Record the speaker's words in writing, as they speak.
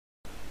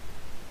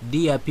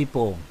Dear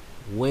people,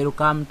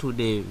 welcome to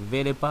the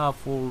very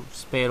powerful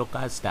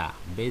spellcaster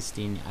based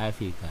in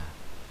Africa.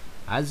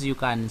 As you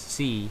can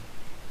see,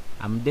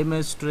 I'm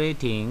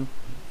demonstrating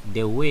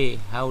the way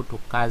how to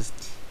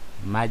cast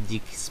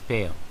magic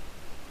spell.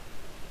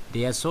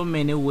 There are so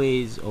many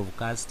ways of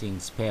casting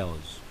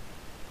spells,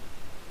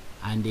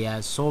 and there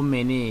are so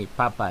many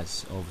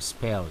purposes of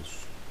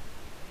spells.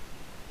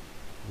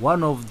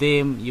 One of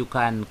them, you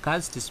can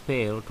cast a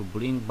spell to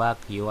bring back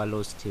your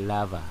lost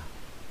lover.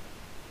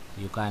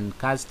 You can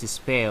cast a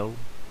spell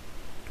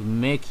to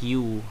make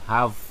you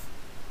have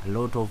a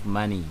lot of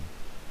money.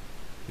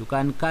 You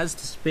can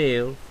cast a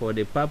spell for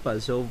the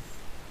purpose of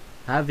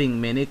having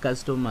many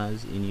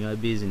customers in your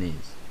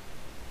business.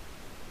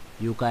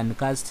 You can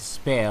cast a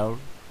spell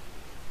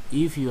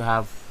if you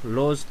have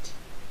lost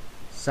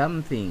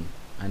something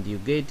and you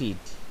get it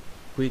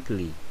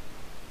quickly.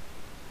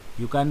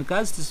 You can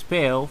cast a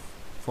spell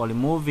for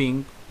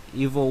removing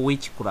evil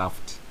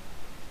witchcraft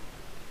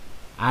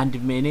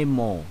and many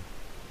more.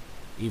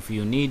 If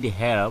you need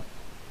help,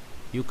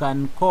 you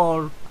can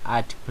call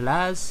at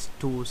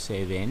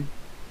 +27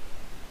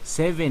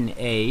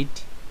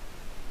 78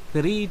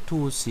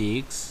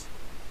 326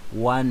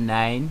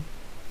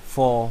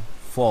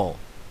 1944,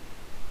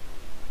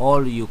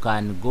 or you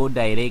can go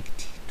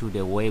direct to the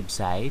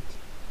website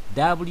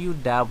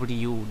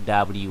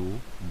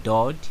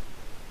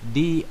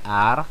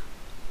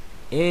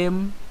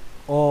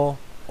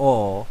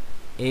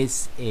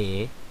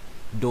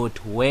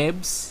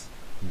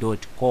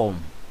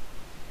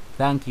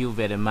Thank you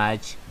very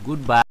much.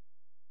 Goodbye.